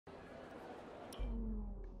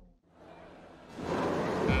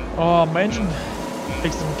Oh, my engine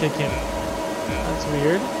fix didn't kick in. That's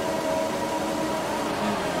weird.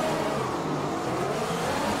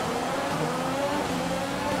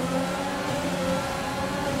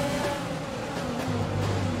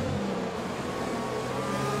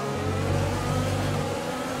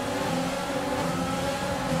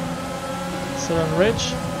 Sit on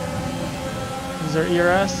Rich. Use our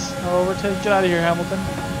ERS. No overtake. Get out of here, Hamilton.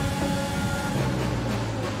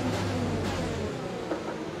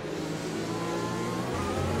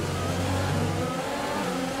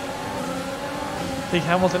 Take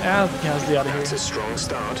Hamilton and Gasly out of here. That's a strong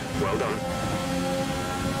start. Well done.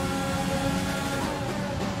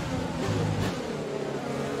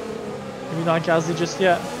 Maybe not Gasly just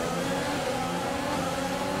yet.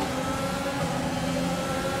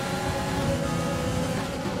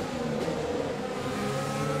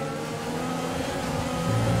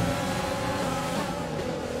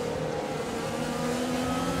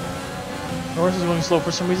 Norris is going slow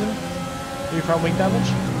for some reason. Maybe from wing damage.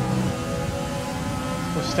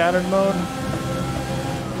 Go standard mode.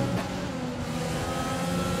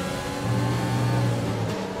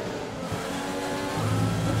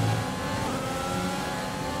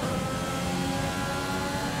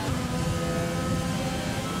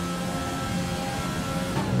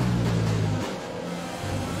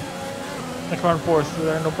 McLaren fourth.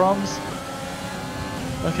 There are no problems.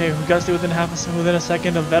 Okay, we gotta stay within a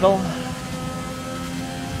second of Vettel.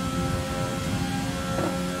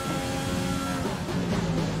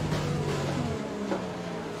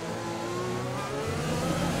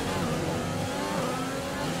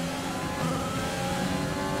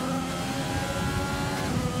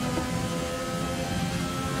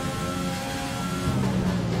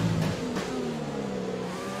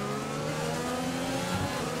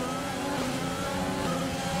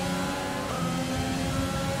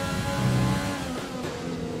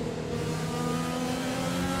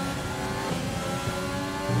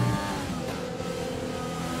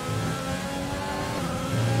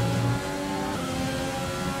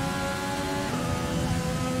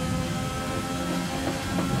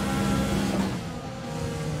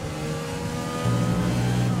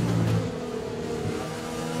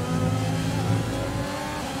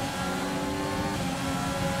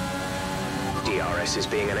 DRS is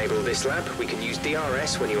being enabled this lap. We can use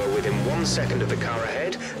DRS when you are within 1 second of the car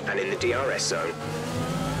ahead and in the DRS zone.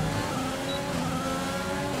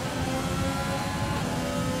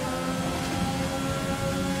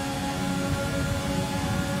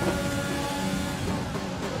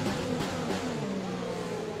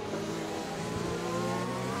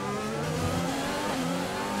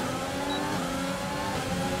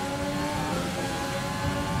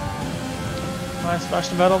 Alright,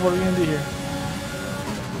 Sebastian Vettel, what are we gonna do here?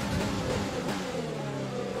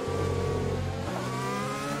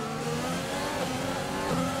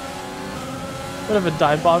 Bit of a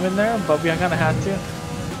dive bomb in there, but we kind of had to.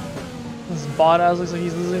 This Bottas looks like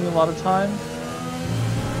he's losing a lot of time.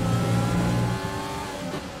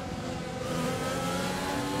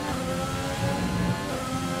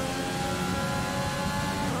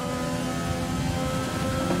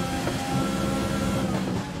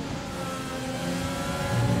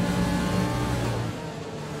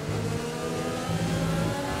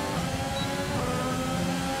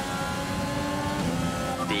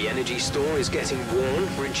 The energy store is getting worn,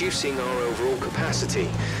 reducing our overall capacity.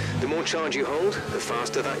 The more charge you hold, the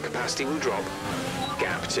faster that capacity will drop.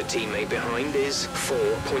 Gap to teammate behind is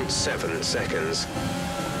 4.7 seconds.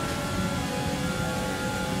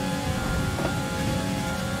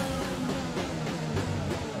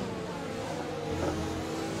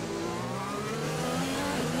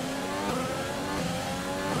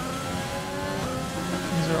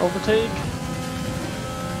 These are overtake.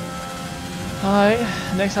 Alright,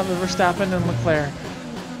 next up is Verstappen and McLaren.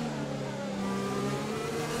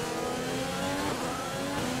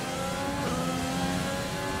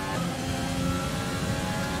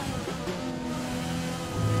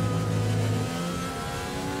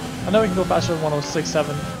 I know we can go faster than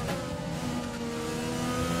 106.7.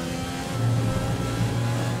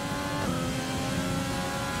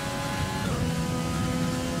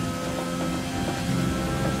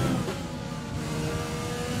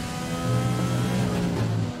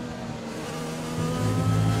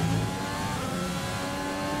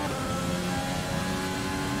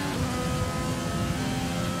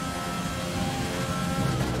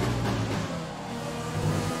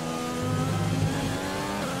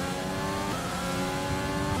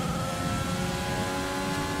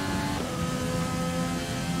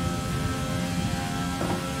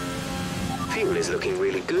 Fuel is looking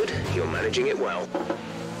really good. You're managing it well.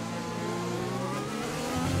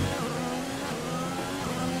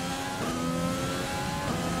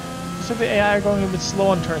 So the AI are going a bit slow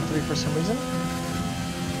on turn 3 for some reason.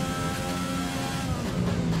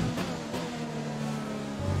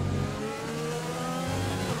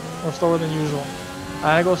 Or slower than usual.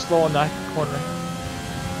 I go slow on that corner.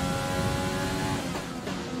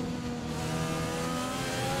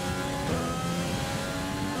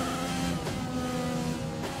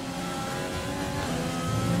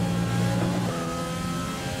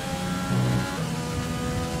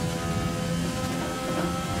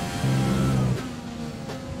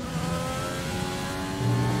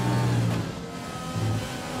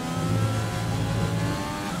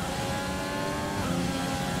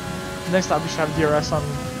 Next up, we should have DRS on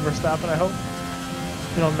Verstappen, I hope.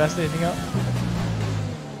 We don't mess anything up.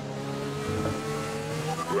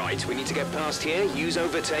 Right, we need to get past here. Use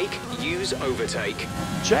overtake. Use overtake.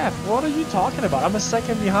 Jeff, what are you talking about? I'm a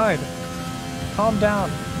second behind. Calm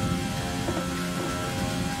down.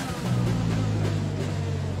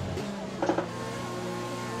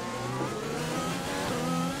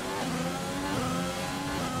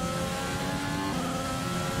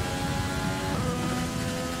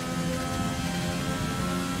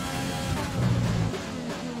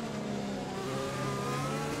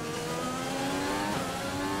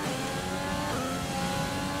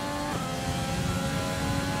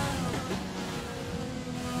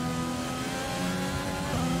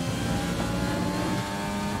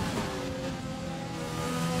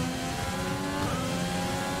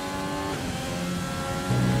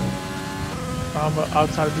 I'm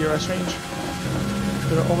outside of DRS range.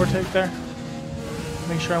 Bit of overtake there.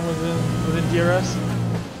 Make sure I'm within DRS.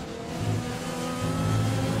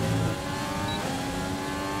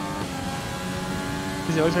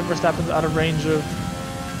 Because it looks like Verstappen's out of range of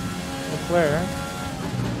McLaren.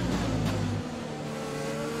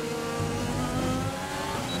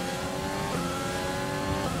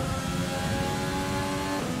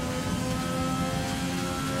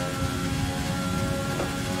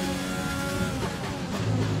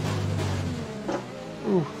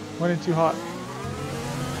 Ooh, went in too hot.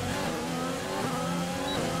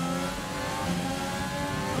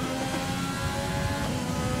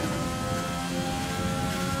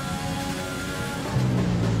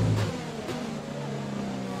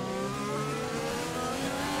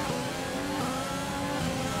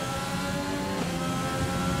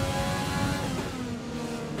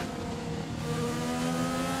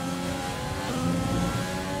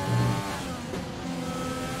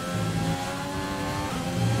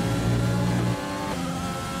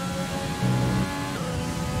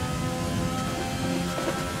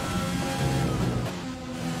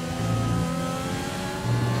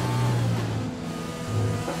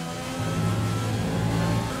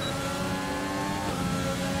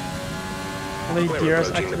 Late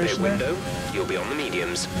DRS activation there. Window. You'll be on the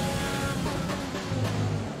mediums.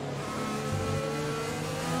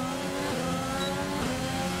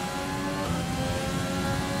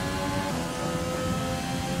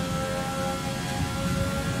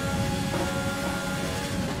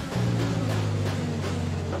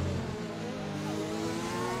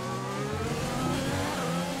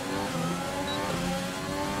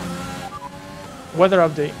 Weather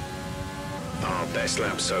update. Our best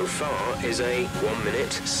lap so far is a 1 minute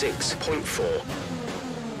 6.4.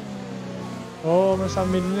 Oh, there's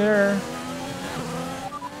something in there.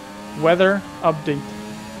 Weather update.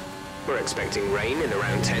 We're expecting rain in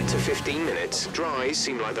around 10 to 15 minutes. Dries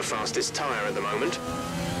seem like the fastest tyre at the moment.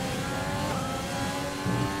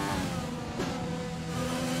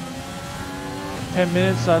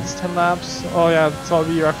 $10, that's 10 laps. Oh yeah, so I'll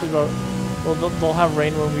be roughly about. Well, they'll have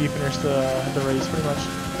rain when we finish the race, pretty much.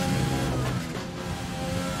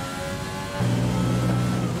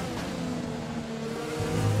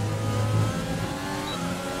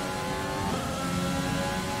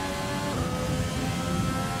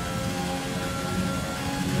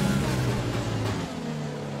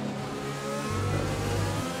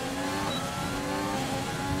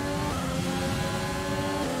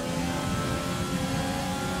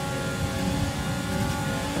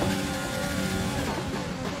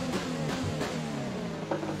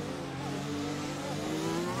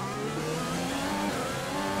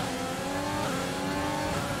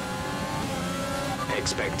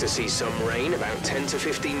 Expect to see some rain about 10 to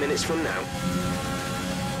 15 minutes from now.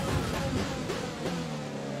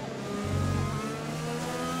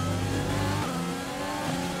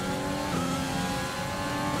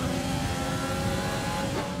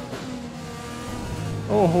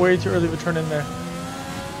 Oh, way too early of a turn in there.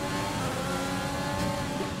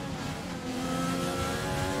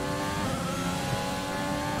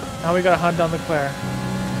 Now we gotta hunt down Leclerc.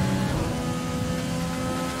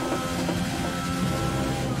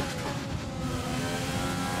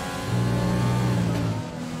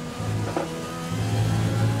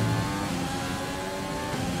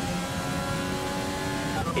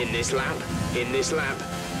 In this lap,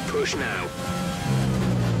 push now.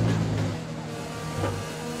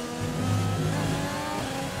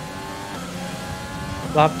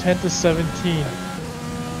 Lap 10 to 17.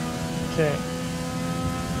 Okay.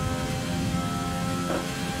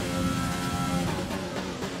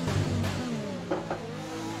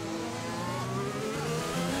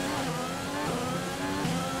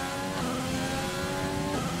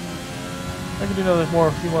 I can do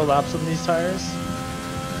a few more laps on these tires.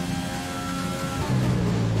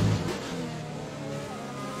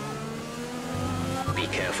 Be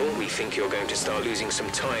careful, we think you're going to start losing some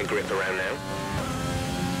tire grip around now.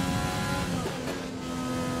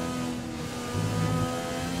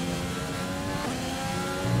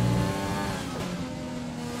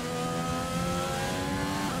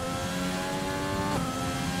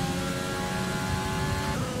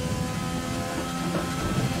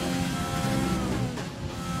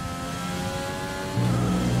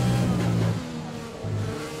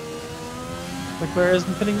 McLaren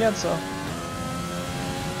isn't pinning yet, so.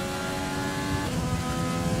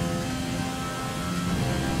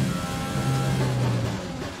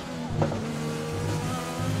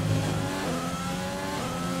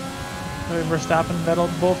 Verstappen and Vettel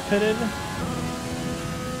both pitted.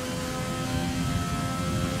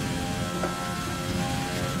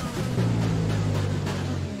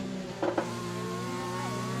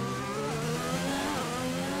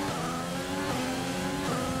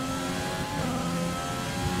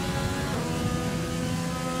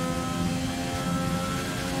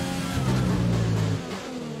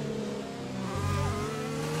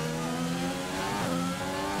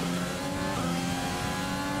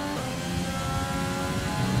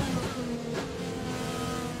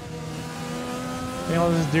 All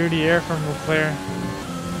this dirty air from McLaren.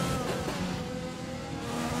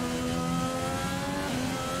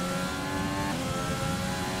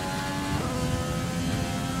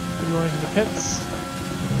 Are you going to the pits?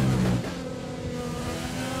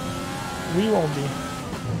 We won't be.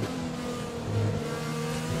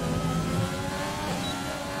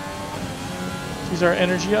 Use our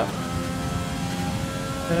energy up.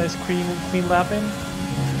 A nice clean lapping.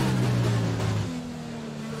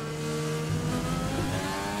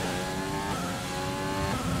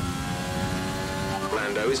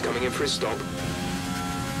 Is coming in for a stop.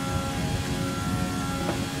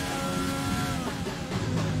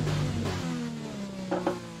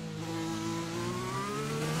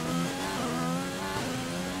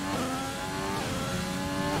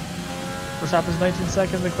 Verstappen's 19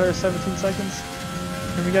 seconds, Leclerc 17 seconds.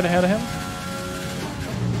 Can we get ahead of him?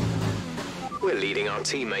 We're leading our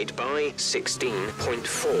teammate by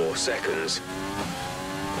 16.4 seconds.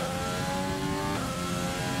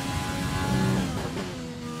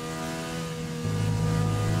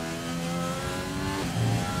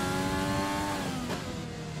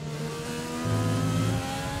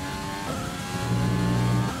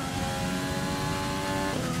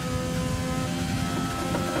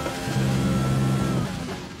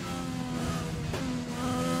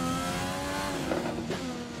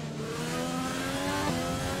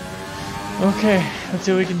 Okay, let's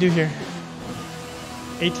see what we can do here.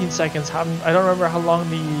 18 seconds. I don't remember how long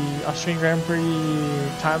the Australian Grand Prix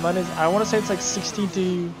timeline is. I want to say it's like 16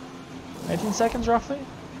 to 19 seconds roughly.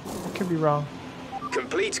 I could be wrong.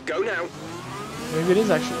 Complete, go now. Maybe it is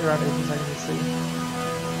actually around 18 seconds. Let's see.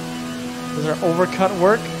 Does our overcut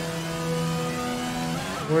work?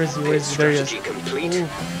 Where is he? Where is he? There he is. Strategy complete. Ooh.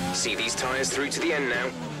 See these tires through to the end now.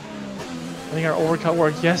 I think our overcut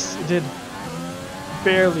worked. Yes, it did.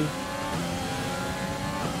 Barely.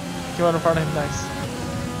 Came out in front of him,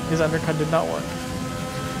 nice. His undercut did not work.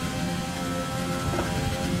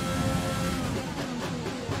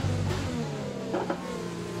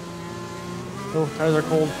 Oh, tires are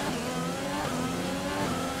cold.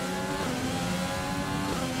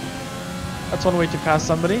 That's one way to pass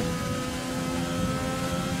somebody.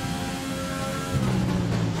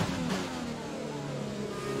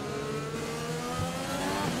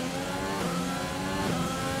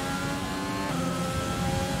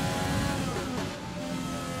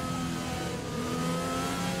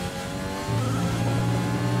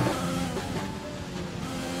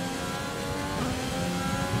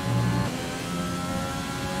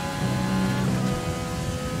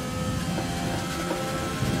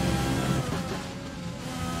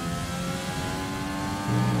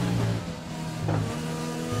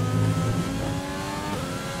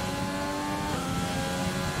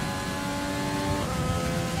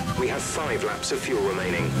 We have 5 laps of fuel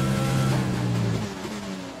remaining.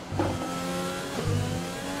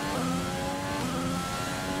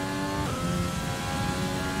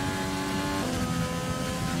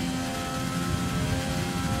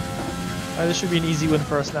 Alright, this should be an easy win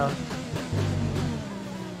for us now.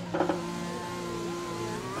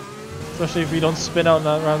 Especially if we don't spin out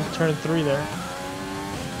around turn 3 there.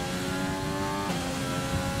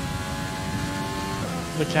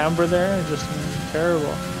 The camber there, just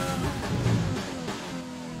terrible.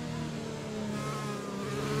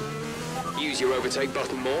 Use your overtake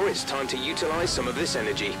button more. It's time to utilize some of this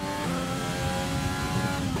energy.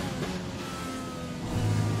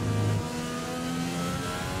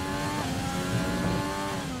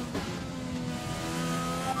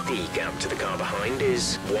 The gap to the car behind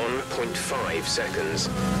is 1.5 seconds.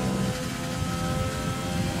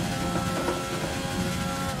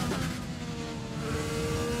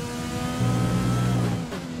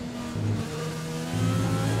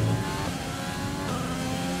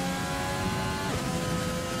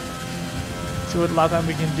 See what lap time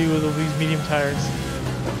we can do with these medium tires.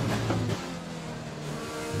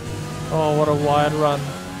 Oh, what a wide run.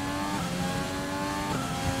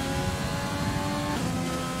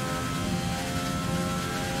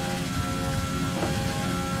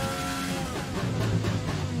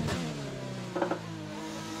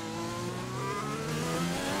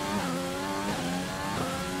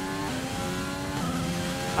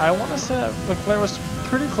 I want to say that McLaren was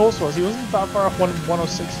pretty close to us. He wasn't that far off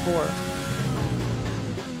 106.4.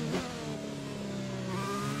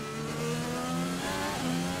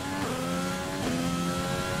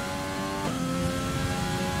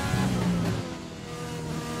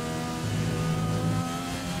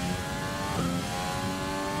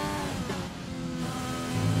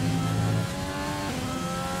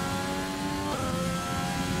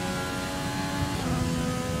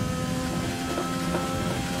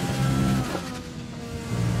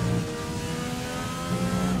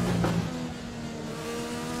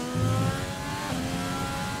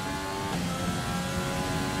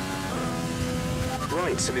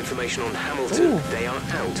 Right, some information on Hamilton. Ooh. They are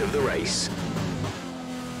out of the race.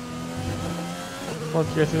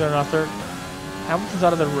 Fourth gear through there, not third. Hamilton's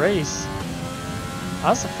out of the race.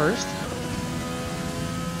 That's the first.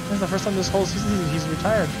 That's the first time this whole season he's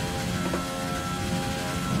retired.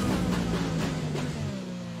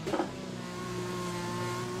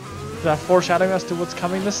 Is that foreshadowing us to what's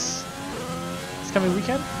coming this coming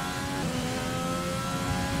weekend?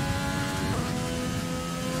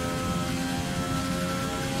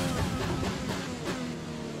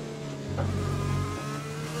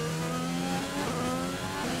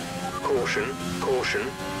 Caution, caution.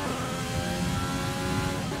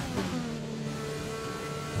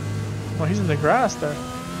 Oh, he's in the grass there.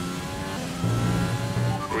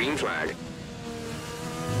 Green flag.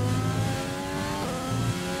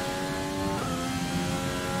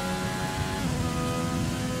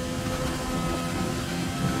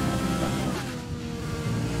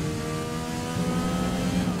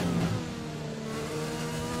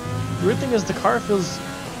 The weird thing is the car feels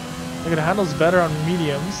like it handles better on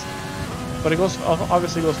mediums, but it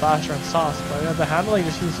obviously goes faster on softs. But yeah, the handling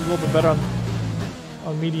just seems a little bit better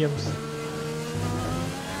on mediums.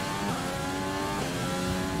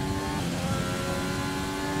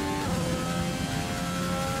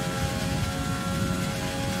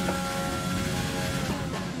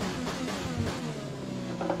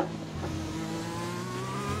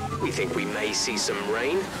 We think we may see some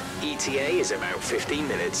rain. ETA is about 15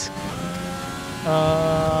 minutes.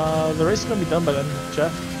 The race is gonna be done by then,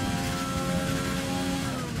 Jeff.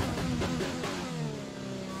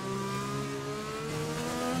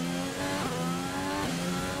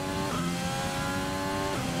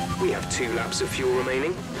 We have 2 laps of fuel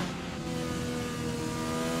remaining.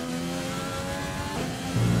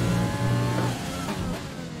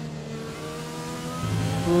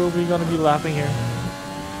 Who are we gonna be lapping here?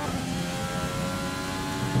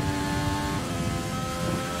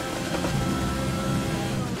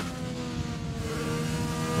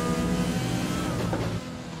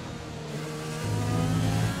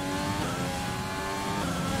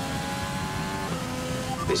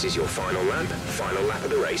 This is your final lap of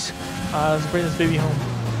the race. Let's bring this baby home.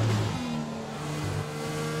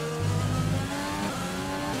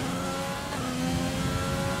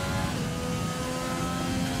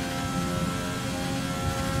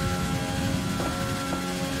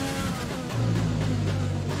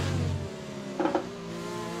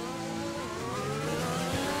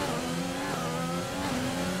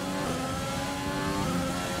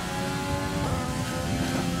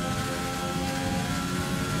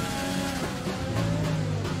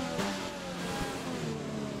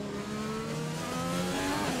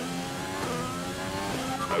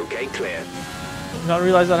 Okay, clear. Did not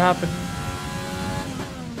realize that happened.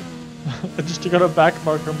 I just got a back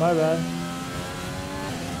marker, my bad.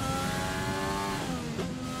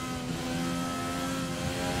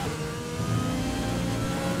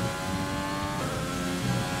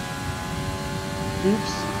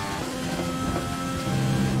 Oops.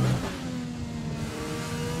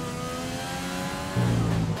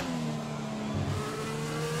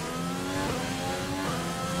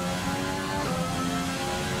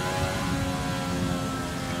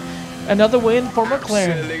 Another win for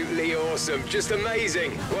McLaren. Absolutely awesome. Just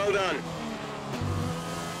amazing. Well done.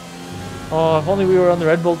 Oh, if only we were on the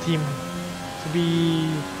Red Bull team to be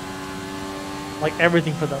like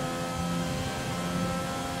everything for them.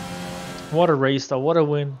 What a race though, what a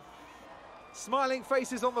win. Smiling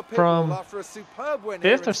faces on the pit From wall after a superb win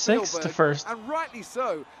 5th or 6th to 1st. and rightly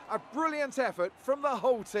so. A brilliant effort from the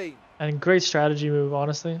whole team. And great strategy move,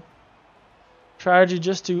 honestly. Strategy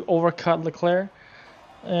just to overcut Leclerc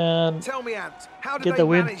and Tell me, Ant, how did get they the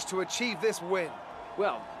win. manage to achieve this win?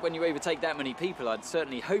 Well, when you overtake that many people, I'd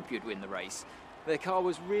certainly hope you'd win the race. Their car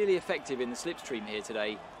was really effective in the slipstream here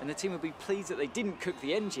today, and the team will be pleased that they didn't cook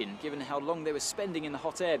the engine, given how long they were spending in the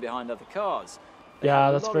hot air behind other cars. They Yeah,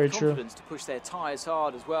 had that's a lot very of true. confidence to push their tyres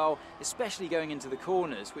hard as well, especially going into the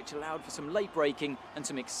corners, which allowed for some late braking and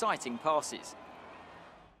some exciting passes.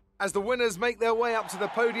 As the winners make their way up to the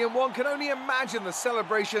podium, one can only imagine the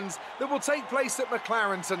celebrations that will take place at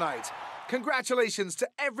McLaren tonight. Congratulations to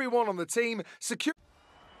everyone on the team.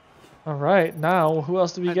 Alright, now who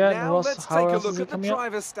else do we And get? now Who else, let's how take a else look is it at the coming up?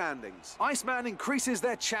 driver's standings. Iceman increases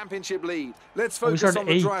their championship lead. Let's Oh, we focus started on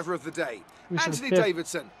the 8th. driver of the day. We started Anthony 5th.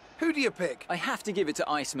 Davidson. Who do you pick? I have to give it to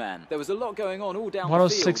Iceman. There was a lot going on all down the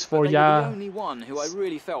 106.4, field, but they yeah. were the only one who I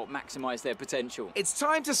really felt maximised their potential. It's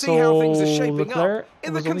time to see how things are shaping Leclerc up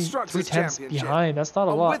in the was only Constructors' 3 tenths Championship. behind. That's not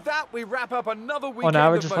a And lot. with that, we wrap up another weekend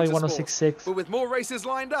average, of it's probably motorsport. 106.6. But with more races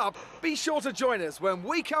lined up, be sure to join us when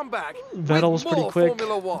we come back Vettel was with pretty more quick.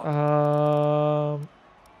 Formula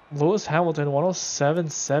 1. Lewis Hamilton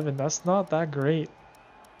 107.7. That's not that great.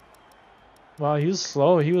 Wow, he was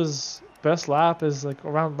slow. He was best lap is like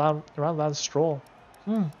around Lance Stroll.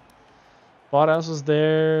 Bottas was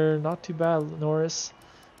there. Not too bad. Norris.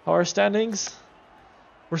 Our standings.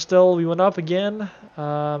 We went up again.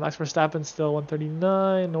 Max Verstappen still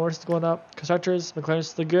 139. Norris is going up. Constructors, McLaren's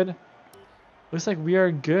still good. Looks like we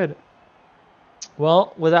are good.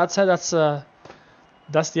 Well, with that said, that's the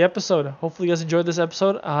episode. Hopefully you guys enjoyed this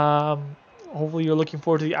episode. Hopefully you're looking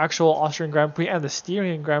forward to the actual Austrian Grand Prix and the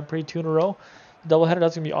Styrian Grand Prix 2 in a row. Doubleheader,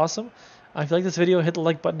 that's going to be awesome. If you like this video, hit the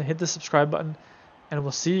like button, hit the subscribe button, and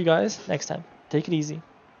we'll see you guys next time. Take it easy.